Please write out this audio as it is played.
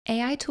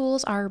AI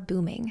tools are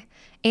booming,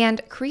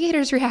 and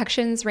creators'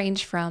 reactions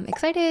range from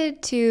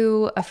excited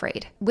to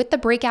afraid. With the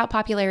breakout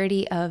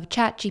popularity of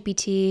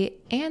ChatGPT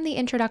and the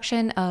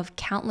introduction of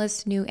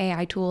countless new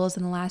AI tools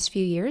in the last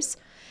few years,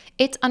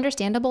 it's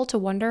understandable to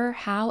wonder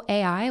how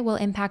AI will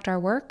impact our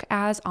work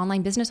as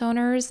online business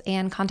owners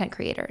and content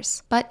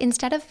creators. But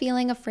instead of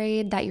feeling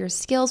afraid that your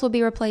skills will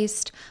be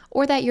replaced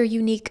or that your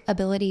unique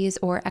abilities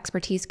or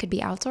expertise could be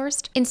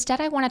outsourced, instead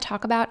I want to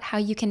talk about how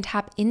you can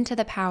tap into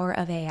the power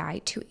of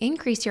AI to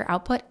increase your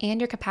output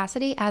and your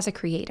capacity as a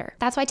creator.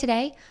 That's why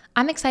today,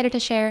 I'm excited to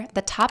share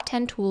the top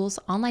 10 tools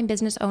online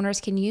business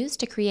owners can use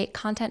to create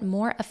content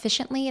more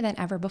efficiently than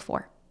ever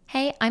before.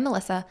 Hey, I'm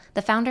Melissa,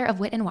 the founder of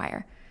Wit and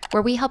Wire,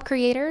 where we help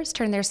creators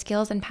turn their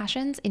skills and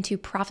passions into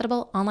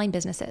profitable online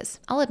businesses.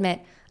 I'll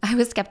admit, I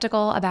was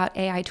skeptical about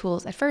AI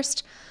tools at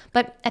first,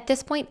 but at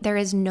this point, there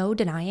is no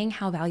denying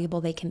how valuable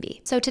they can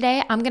be. So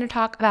today, I'm going to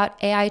talk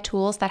about AI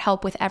tools that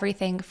help with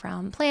everything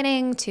from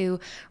planning to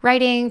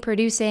writing,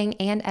 producing,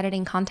 and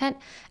editing content,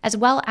 as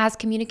well as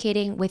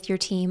communicating with your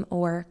team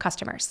or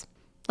customers.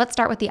 Let's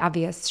start with the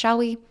obvious, shall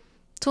we?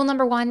 Tool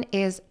number one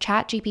is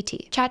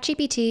ChatGPT.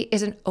 ChatGPT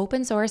is an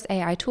open source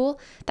AI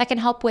tool that can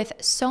help with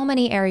so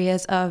many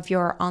areas of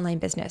your online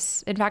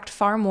business. In fact,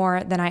 far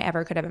more than I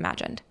ever could have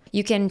imagined.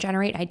 You can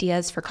generate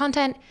ideas for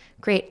content,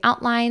 create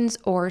outlines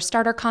or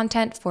starter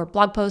content for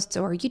blog posts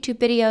or YouTube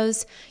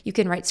videos. You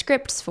can write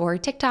scripts for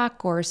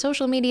TikTok or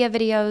social media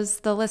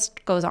videos. The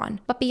list goes on.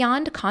 But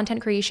beyond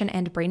content creation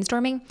and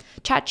brainstorming,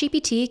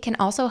 ChatGPT can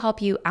also help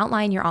you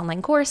outline your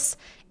online course,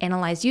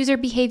 analyze user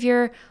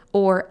behavior,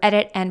 or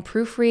edit and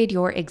proofread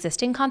your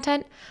existing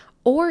content.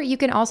 Or you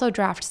can also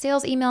draft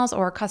sales emails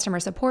or customer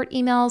support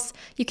emails.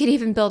 You could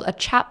even build a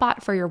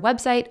chatbot for your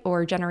website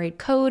or generate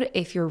code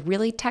if you're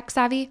really tech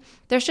savvy.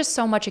 There's just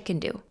so much it can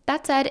do.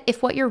 That said,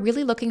 if what you're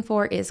really looking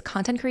for is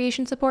content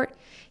creation support,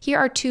 here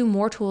are two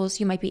more tools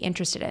you might be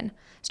interested in.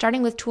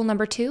 Starting with tool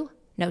number 2,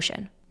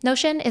 Notion.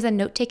 Notion is a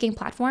note-taking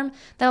platform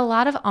that a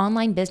lot of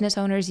online business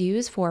owners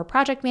use for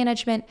project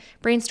management,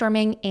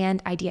 brainstorming,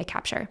 and idea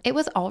capture. It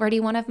was already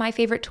one of my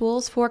favorite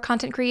tools for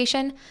content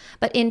creation,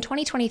 but in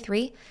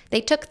 2023, they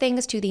took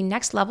things to the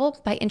next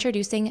level by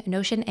introducing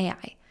Notion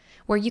AI,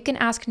 where you can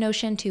ask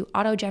Notion to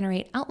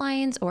auto-generate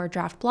outlines or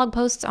draft blog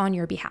posts on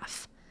your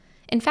behalf.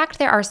 In fact,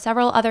 there are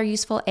several other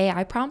useful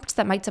AI prompts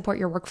that might support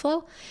your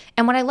workflow.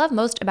 And what I love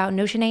most about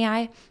Notion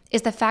AI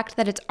is the fact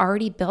that it's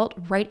already built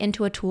right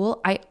into a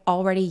tool I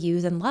already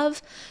use and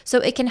love, so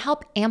it can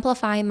help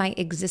amplify my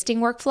existing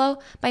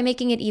workflow by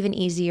making it even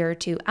easier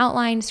to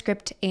outline,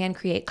 script, and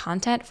create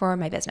content for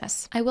my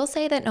business. I will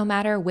say that no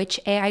matter which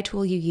AI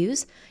tool you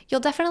use, you'll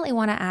definitely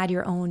want to add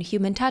your own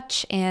human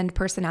touch and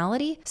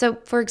personality. So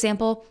for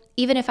example,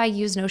 even if I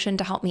use Notion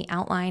to help me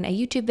outline a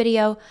YouTube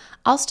video,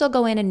 I'll still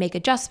go in and make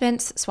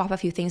adjustments, swap a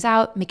few things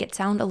out, make it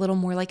sound a little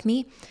more like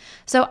me.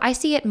 So I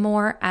see it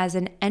more as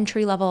an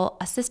entry-level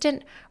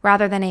assistant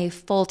rather than a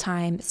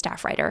full-time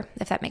staff writer,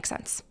 if that makes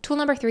sense. Tool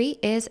number 3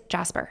 is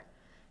Jasper.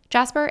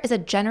 Jasper is a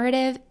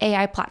generative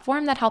AI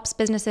platform that helps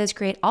businesses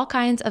create all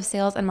kinds of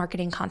sales and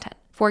marketing content.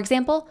 For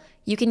example,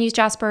 you can use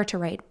Jasper to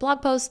write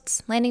blog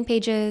posts, landing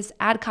pages,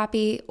 ad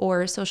copy,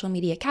 or social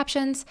media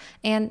captions,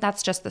 and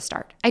that's just the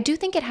start. I do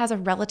think it has a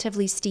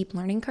relatively steep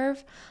learning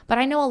curve, but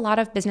I know a lot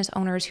of business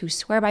owners who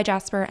swear by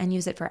Jasper and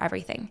use it for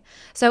everything.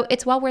 So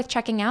it's well worth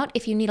checking out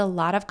if you need a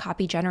lot of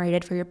copy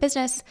generated for your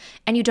business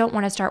and you don't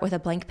want to start with a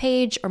blank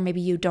page, or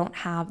maybe you don't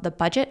have the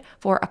budget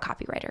for a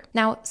copywriter.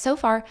 Now, so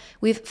far,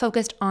 we've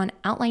focused on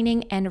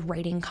outlining and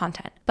writing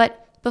content,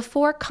 but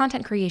before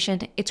content creation,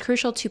 it's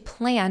crucial to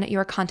plan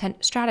your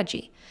content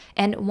strategy.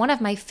 And one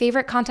of my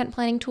favorite content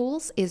planning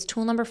tools is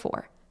tool number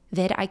 4,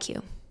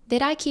 VidIQ.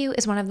 VidIQ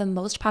is one of the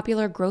most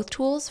popular growth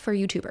tools for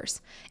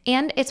YouTubers,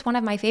 and it's one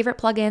of my favorite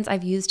plugins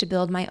I've used to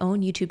build my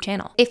own YouTube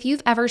channel. If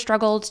you've ever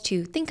struggled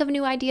to think of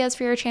new ideas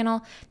for your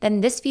channel,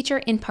 then this feature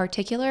in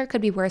particular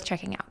could be worth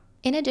checking out.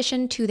 In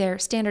addition to their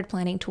standard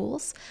planning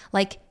tools,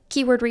 like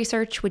keyword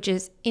research, which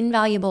is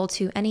invaluable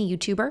to any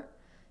YouTuber,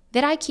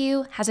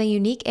 VidIQ has a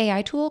unique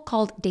AI tool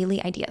called Daily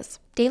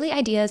Ideas. Daily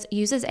Ideas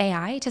uses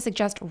AI to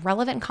suggest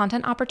relevant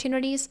content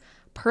opportunities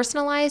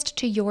personalized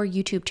to your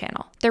YouTube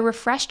channel. They're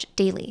refreshed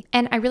daily,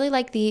 and I really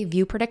like the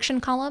view prediction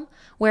column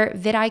where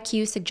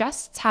VidIQ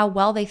suggests how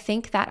well they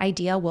think that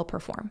idea will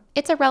perform.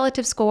 It's a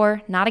relative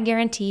score, not a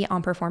guarantee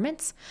on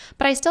performance,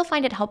 but I still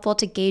find it helpful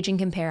to gauge and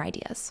compare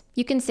ideas.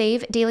 You can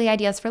save Daily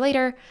Ideas for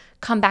later,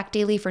 come back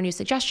daily for new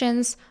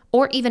suggestions,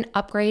 or even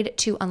upgrade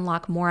to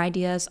unlock more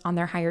ideas on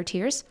their higher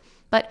tiers.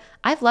 But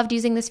I've loved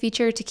using this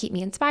feature to keep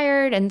me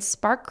inspired and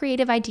spark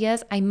creative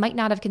ideas I might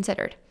not have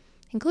considered,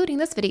 including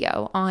this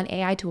video on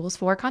AI tools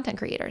for content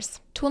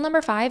creators. Tool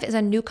number 5 is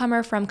a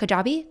newcomer from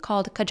Kajabi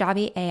called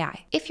Kajabi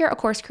AI. If you're a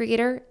course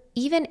creator,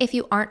 even if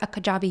you aren't a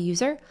Kajabi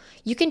user,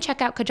 you can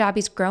check out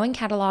Kajabi's growing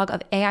catalog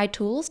of AI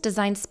tools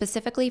designed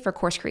specifically for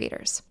course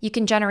creators. You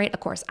can generate a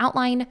course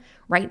outline,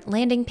 write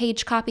landing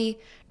page copy,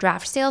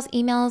 draft sales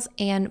emails,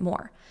 and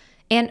more.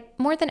 And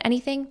more than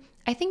anything,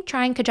 I think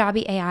trying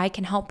Kajabi AI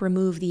can help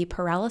remove the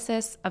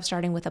paralysis of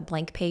starting with a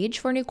blank page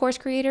for new course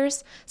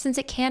creators, since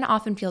it can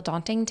often feel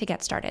daunting to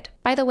get started.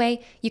 By the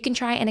way, you can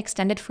try an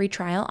extended free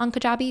trial on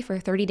Kajabi for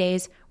 30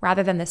 days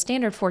rather than the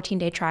standard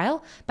 14-day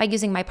trial by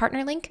using my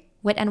partner link,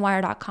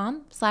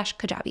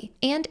 witandwire.com/Kajabi.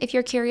 And if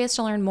you're curious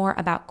to learn more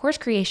about course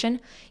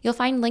creation, you'll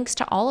find links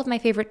to all of my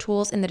favorite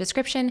tools in the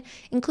description,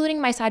 including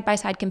my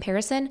side-by-side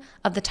comparison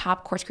of the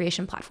top course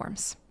creation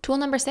platforms. Tool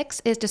number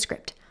 6 is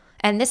Descript,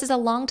 and this is a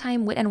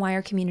longtime Wit and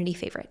Wire community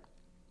favorite.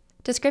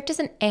 Descript is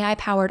an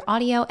AI-powered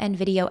audio and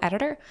video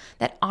editor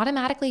that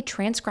automatically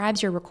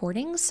transcribes your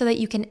recordings so that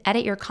you can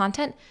edit your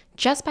content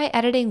just by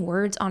editing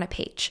words on a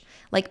page,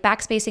 like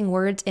backspacing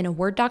words in a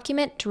Word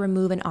document to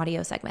remove an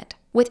audio segment.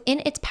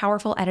 Within its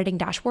powerful editing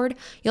dashboard,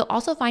 you'll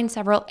also find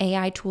several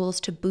AI tools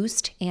to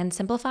boost and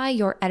simplify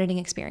your editing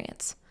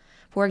experience.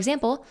 For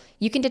example,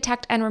 you can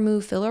detect and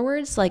remove filler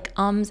words like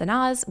ums and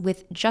ahs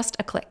with just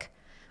a click.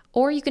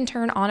 Or you can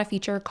turn on a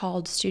feature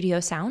called Studio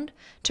Sound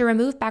to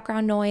remove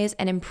background noise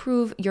and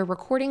improve your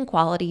recording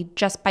quality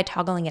just by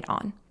toggling it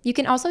on. You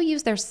can also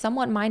use their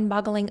somewhat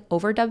mind-boggling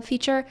overdub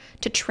feature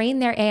to train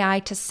their AI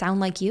to sound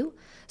like you.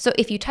 So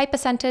if you type a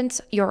sentence,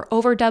 your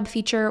overdub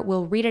feature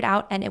will read it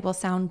out and it will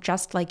sound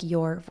just like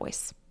your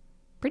voice.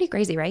 Pretty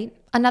crazy, right?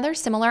 Another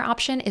similar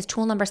option is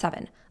tool number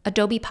 7,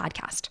 Adobe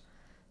Podcast.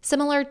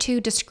 Similar to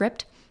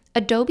Descript,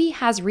 Adobe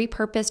has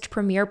repurposed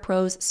Premiere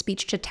Pro's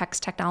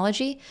speech-to-text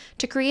technology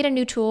to create a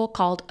new tool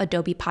called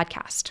Adobe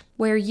Podcast,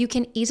 where you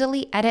can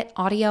easily edit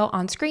audio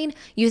on screen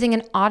using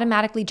an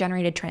automatically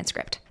generated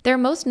transcript. Their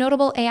most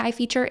notable AI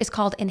feature is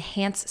called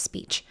Enhance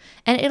Speech,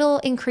 and it'll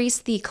increase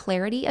the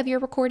clarity of your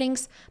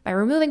recordings by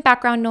removing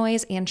background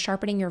noise and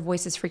sharpening your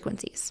voice's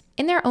frequencies.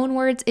 In their own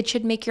words, it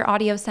should make your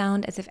audio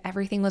sound as if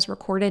everything was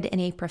recorded in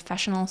a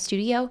professional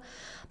studio,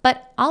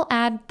 but I'll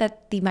add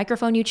that the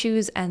microphone you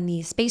choose and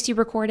the space you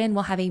record in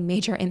will have a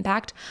major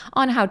impact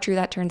on how true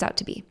that turns out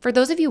to be. For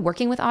those of you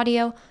working with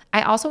audio,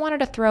 I also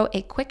wanted to throw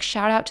a quick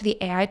shout out to the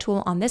AI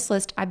tool on this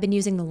list I've been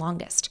using the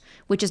longest,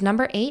 which is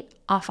number 8,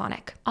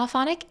 Auphonic.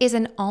 Auphonic is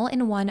an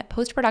all-in-one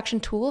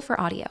post-production tool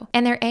for audio,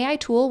 and their AI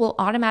tool will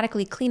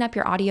automatically clean up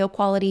your audio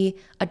quality,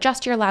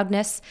 adjust your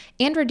loudness,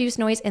 and reduce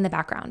noise in the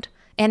background.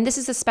 And this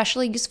is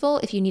especially useful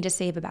if you need to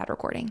save a bad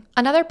recording.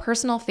 Another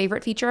personal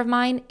favorite feature of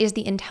mine is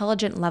the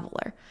Intelligent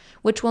Leveler,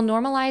 which will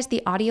normalize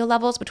the audio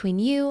levels between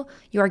you,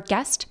 your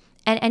guest,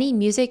 and any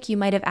music you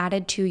might have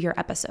added to your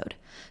episode.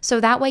 So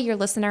that way your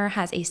listener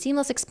has a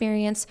seamless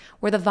experience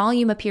where the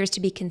volume appears to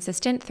be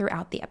consistent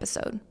throughout the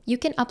episode. You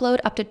can upload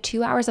up to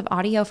 2 hours of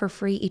audio for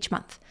free each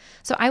month.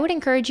 So I would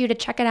encourage you to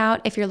check it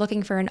out if you're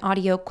looking for an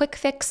audio quick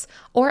fix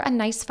or a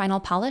nice final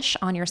polish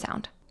on your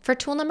sound. For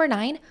tool number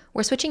 9,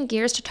 we're switching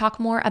gears to talk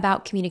more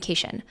about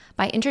communication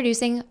by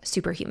introducing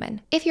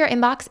Superhuman. If your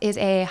inbox is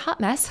a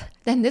hot mess,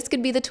 then this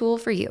could be the tool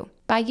for you.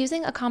 By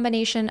using a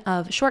combination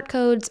of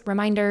shortcodes,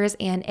 reminders,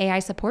 and AI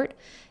support,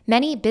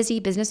 many busy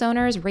business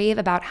owners rave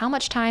about how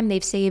much time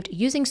they've saved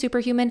using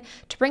Superhuman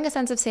to bring a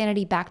sense of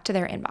sanity back to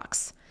their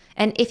inbox.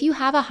 And if you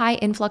have a high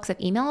influx of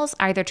emails,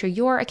 either to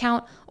your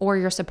account or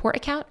your support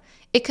account,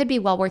 it could be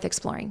well worth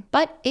exploring.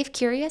 But if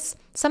curious,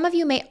 some of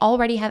you may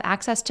already have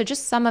access to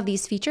just some of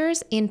these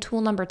features in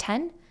tool number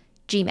 10,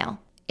 Gmail.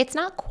 It's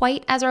not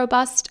quite as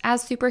robust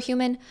as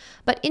Superhuman,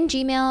 but in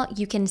Gmail,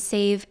 you can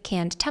save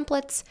canned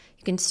templates,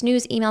 you can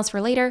snooze emails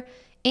for later,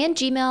 and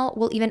Gmail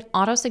will even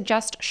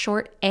auto-suggest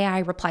short AI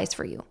replies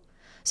for you.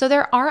 So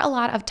there are a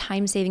lot of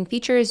time-saving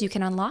features you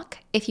can unlock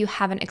if you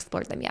haven't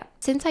explored them yet.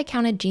 Since I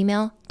counted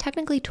Gmail,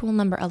 technically tool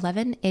number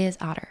 11 is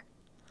Otter.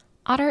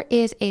 Otter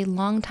is a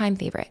longtime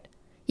favorite.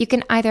 You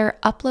can either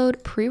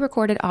upload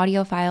pre-recorded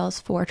audio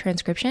files for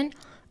transcription,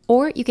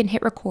 or you can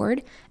hit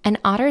record and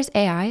Otter's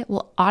AI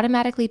will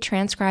automatically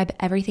transcribe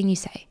everything you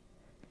say.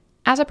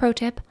 As a pro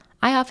tip,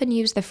 I often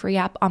use the free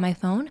app on my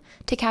phone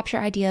to capture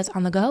ideas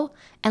on the go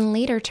and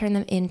later turn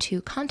them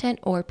into content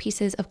or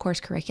pieces of course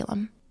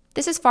curriculum.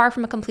 This is far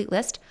from a complete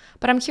list,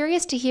 but I'm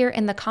curious to hear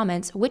in the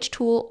comments which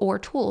tool or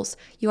tools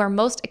you are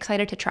most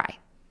excited to try.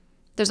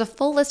 There's a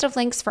full list of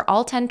links for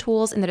all 10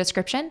 tools in the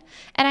description,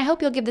 and I hope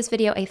you'll give this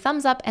video a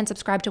thumbs up and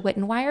subscribe to Wit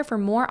and Wire for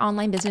more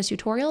online business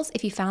tutorials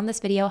if you found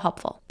this video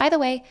helpful. By the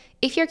way,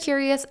 if you're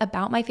curious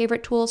about my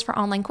favorite tools for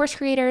online course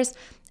creators,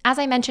 as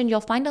I mentioned,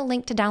 you'll find a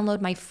link to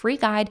download my free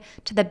guide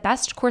to the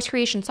best course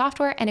creation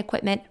software and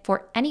equipment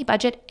for any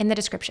budget in the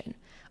description.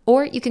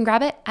 Or you can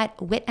grab it at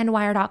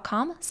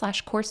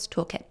witandwire.com/course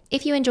toolkit.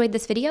 If you enjoyed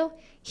this video,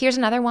 here's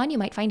another one you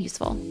might find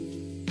useful.